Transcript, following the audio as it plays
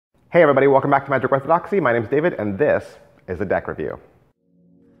Hey everybody, welcome back to Magic Orthodoxy. My name's David, and this is a deck review.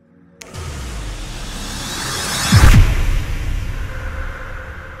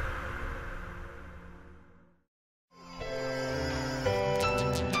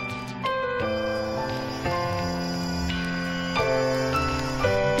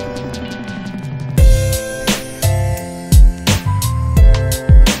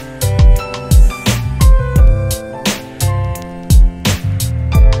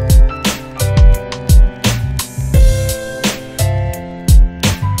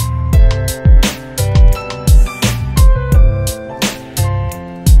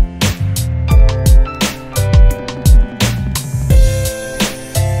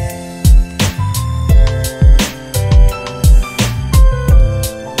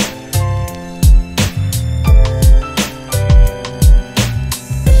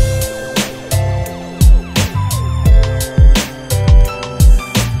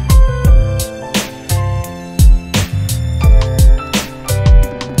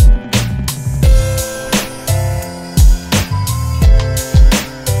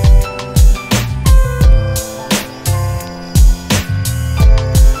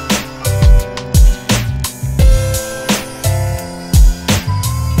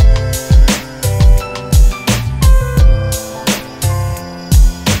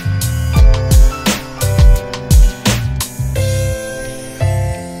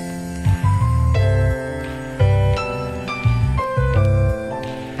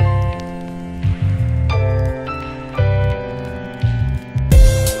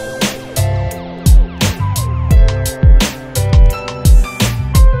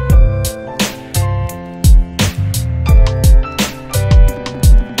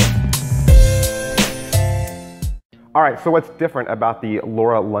 All right, so what's different about the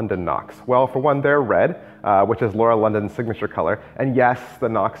Laura London NOCs? Well, for one, they're red, which is Laura London's signature color. And yes, the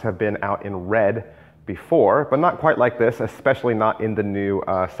NOCs have been out in red before, but not quite like this, especially not in the new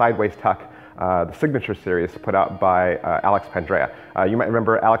Sideways Tuck, the signature series put out by Alex Pandrea. You might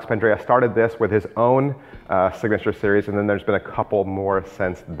remember Alex Pandrea started this with his own signature series, and then there's been a couple more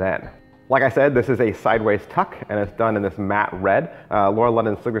since then. Like I said, this is a Sideways Tuck, and it's done in this matte red. Laura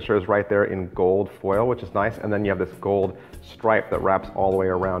London's signature is right there in gold foil, which is nice, and then you have this gold stripe that wraps all the way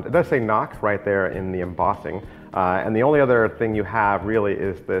around. It does say NOC right there in the embossing, and the only other thing you have really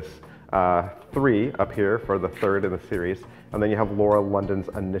is this 3 up here for the third in the series, and then you have Laura London's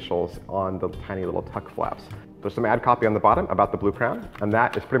initials on the tiny little tuck flaps. There's some ad copy on the bottom about the blue crown, and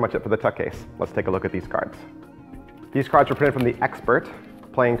that is pretty much it for the tuck case. Let's take a look at these cards. These cards were printed from the Expert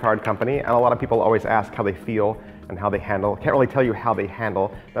playing card company, and a lot of people always ask how they feel and how they handle. Can't really tell you how they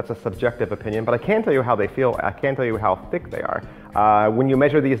handle. That's a subjective opinion, but I can tell you how they feel. I can tell you how thick they are. When you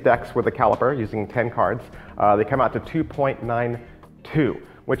measure these decks with a caliper using 10 cards, they come out to 2.92,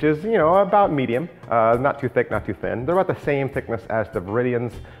 which is, you know, about medium. Not too thick, not too thin. They're about the same thickness as the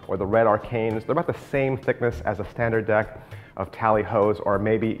Viridians or the Red Arcanes. They're about the same thickness as a standard deck of Tally-Ho's, or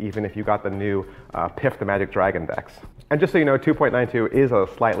maybe even if you got the new Piff the Magic Dragon decks. And just so you know, 2.92 is a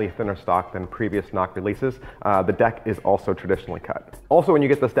slightly thinner stock than previous NOC releases. The deck is also traditionally cut. Also, when you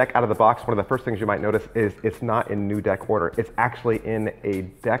get this deck out of the box, one of the first things you might notice is it's not in new deck order. It's actually in a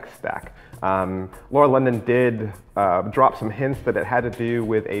deck stack. Laura London did drop some hints that it had to do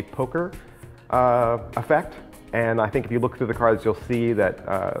with a poker effect. And I think if you look through the cards, you'll see that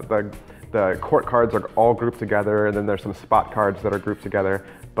the court cards are all grouped together, and then there's some spot cards that are grouped together,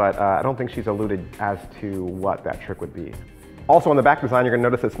 but I don't think she's alluded as to what that trick would be. Also on the back design, you're gonna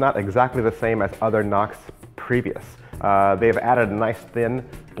notice it's not exactly the same as other NOCs previous. They've added a nice thin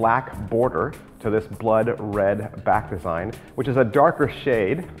black border to this blood red back design, which is a darker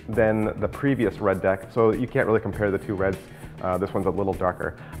shade than the previous red deck, so you can't really compare the two reds. This one's a little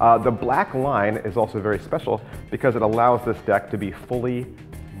darker. The black line is also very special because it allows this deck to be fully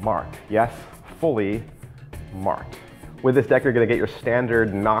marked. Yes, fully marked. With this deck, you're going to get your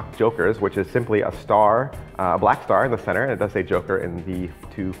standard NOC jokers, which is simply a star, a black star in the center, and it does say joker in the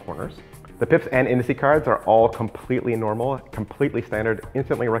 2 corners. The pips and indice cards are all completely normal, completely standard,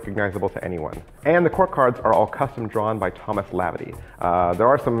 instantly recognizable to anyone. And the court cards are all custom drawn by Thomas Lavity. There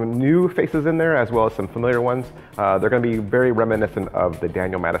are some new faces in there, as well as some familiar ones. They're going to be very reminiscent of the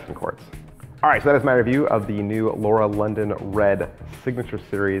Daniel Madison courts. All right, so that is my review of the new Laura London Red Signature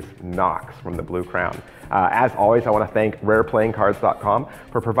Series NOCs from the Blue Crown. As always, I want to thank RarePlayingCards.com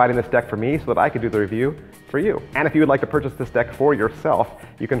for providing this deck for me so that I could do the review for you. And if you would like to purchase this deck for yourself,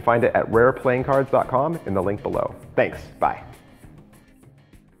 you can find it at RarePlayingCards.com in the link below. Thanks, bye.